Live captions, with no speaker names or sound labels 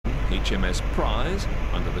HMS Prize,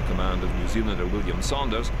 under the command of New Zealander William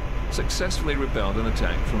Saunders, successfully repelled an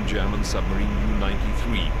attack from German submarine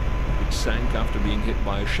U-93, which sank after being hit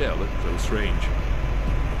by a shell at close range.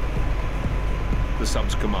 The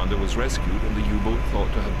sub's commander was rescued and the U-boat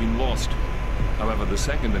thought to have been lost. However, the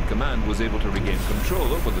second-in-command was able to regain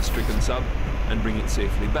control over the stricken sub and bring it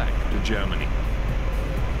safely back to Germany.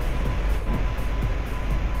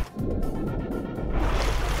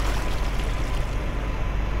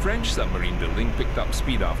 French submarine building picked up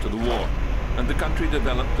speed after the war, and the country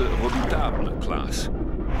developed the Redoutable class.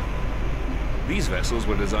 These vessels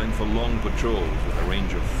were designed for long patrols with a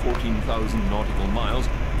range of 14,000 nautical miles,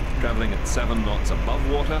 traveling at 7 knots above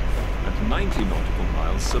water and 90 nautical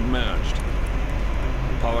miles submerged.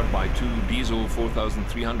 Powered by 2 diesel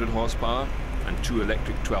 4,300 horsepower and 2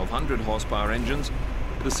 electric 1,200 horsepower engines,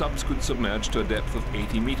 the subs could submerge to a depth of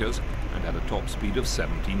 80 meters and had a top speed of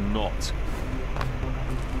 17 knots.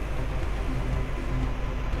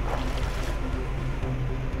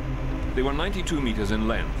 They were 92 meters in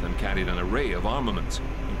length and carried an array of armaments,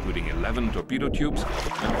 including 11 torpedo tubes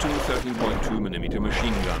and 2 13.2mm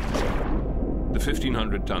machine guns. The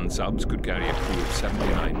 1,500-ton subs could carry a crew of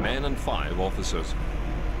 79 men and 5 officers.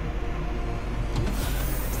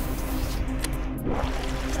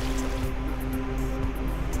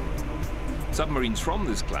 Submarines from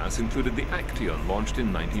this class included the Action, launched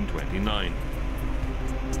in 1929.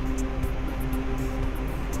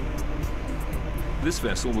 This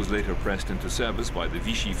vessel was later pressed into service by the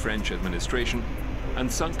Vichy French administration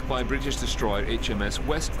and sunk by British destroyer HMS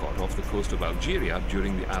Westcott off the coast of Algeria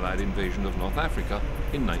during the Allied invasion of North Africa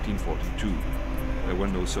in 1942. There were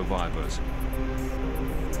no survivors.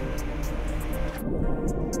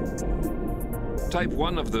 Type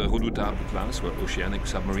 1 of the Redoutable class were oceanic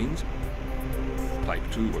submarines, Type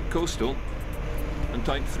 2 were coastal, and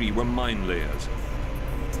Type 3 were mine layers.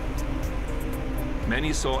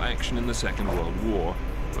 Many saw action in the Second World War,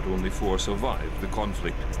 but only 4 survived the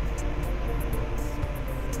conflict.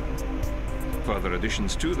 Further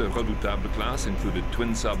additions to the Redoutable class included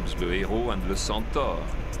twin subs Le Héros and Le Centaure,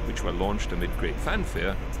 which were launched amid great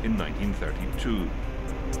fanfare in 1932.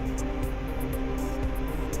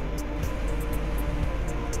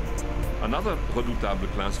 Another Redoutable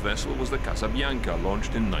class vessel was the Casabianca,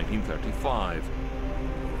 launched in 1935.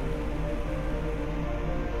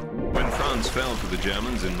 When France fell to the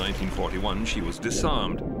Germans in 1941, she was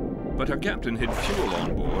disarmed, but her captain hid fuel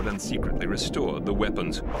on board and secretly restored the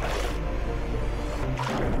weapons.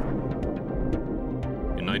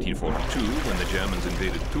 In 1942, when the Germans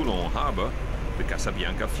invaded Toulon harbor, the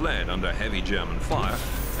Casabianca fled under heavy German fire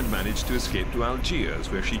and managed to escape to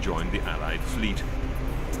Algiers, where she joined the Allied fleet.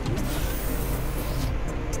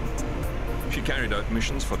 She carried out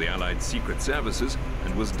missions for the Allied secret services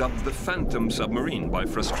and was dubbed the Phantom submarine by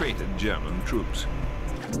frustrated German troops.